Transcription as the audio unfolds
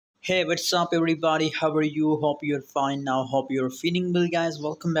Hey, what's up, everybody? How are you? Hope you're fine now. Hope you're feeling well, guys.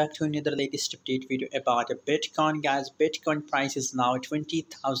 Welcome back to another latest update video about a Bitcoin, guys. Bitcoin price is now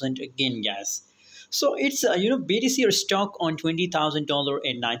 20,000 again, guys. So it's BTC or stock on $20,000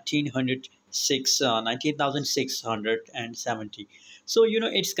 and 19,670. So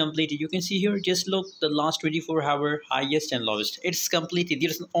it's completed. You can see here. Just look the last 24-hour highest and lowest. It's completed.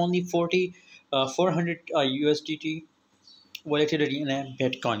 There's only 400 USDT volatility in a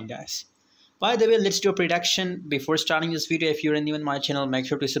Bitcoin, guys. By the way, let's do a prediction before starting this video. If you're new in my channel, make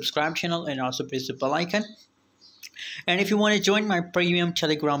sure to subscribe channel and also press the bell icon. And if you want to join my premium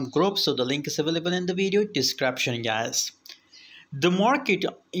Telegram group, so the link is available in the video description, guys. The market,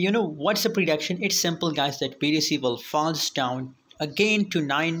 what's the prediction? It's simple, guys, that BTC will fall down again to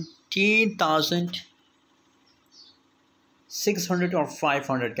 19,000. 600 or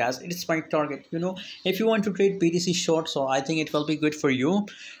 500, guys. It's my target. If you want to trade BTC short, so I think it will be good for you,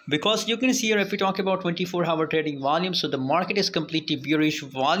 because you can see here, if we talk about 24-hour trading volume, so the market is completely bearish.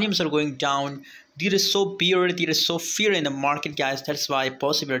 Volumes are going down. There is so fear in the market, guys. That's why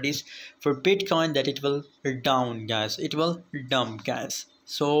possibilities for Bitcoin that it will down, guys. It will dump, guys.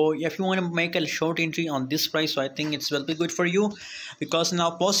 So if you want to make a short entry on this price, so I think it will be good for you, because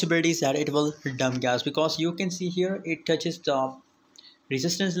now possibilities that it will dump, guys, because you can see here it touches the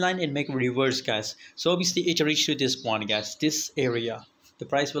resistance line and make reverse, guys. So obviously it reached to this point, guys, this area. The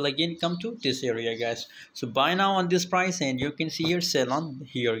price will again come to this area, guys. So buy now on this price, and you can see here sell on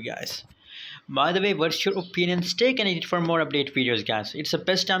here, guys. By the way, what's your opinion? Stay connected for more update videos, guys. It's the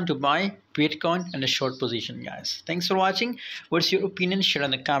best time to buy Bitcoin in a short position, guys. Thanks for watching. What's your opinion? Share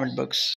in the comment box.